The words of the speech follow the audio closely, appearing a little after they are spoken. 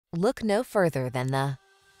Look no further than the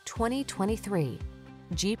 2023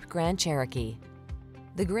 Jeep Grand Cherokee.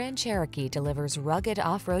 The Grand Cherokee delivers rugged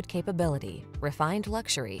off-road capability, refined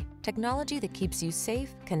luxury, technology that keeps you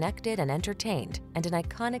safe, connected, and entertained, and an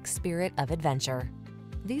iconic spirit of adventure.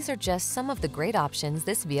 These are just some of the great options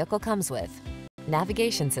this vehicle comes with: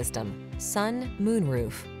 navigation system, sun,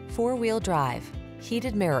 moonroof, four-wheel drive,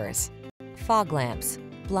 heated mirrors, fog lamps,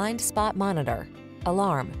 blind spot monitor,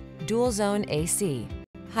 alarm, dual zone AC,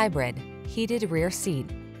 hybrid, heated rear seat.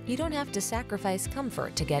 You don't have to sacrifice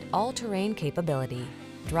comfort to get all-terrain capability.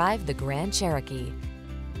 Drive the Grand Cherokee.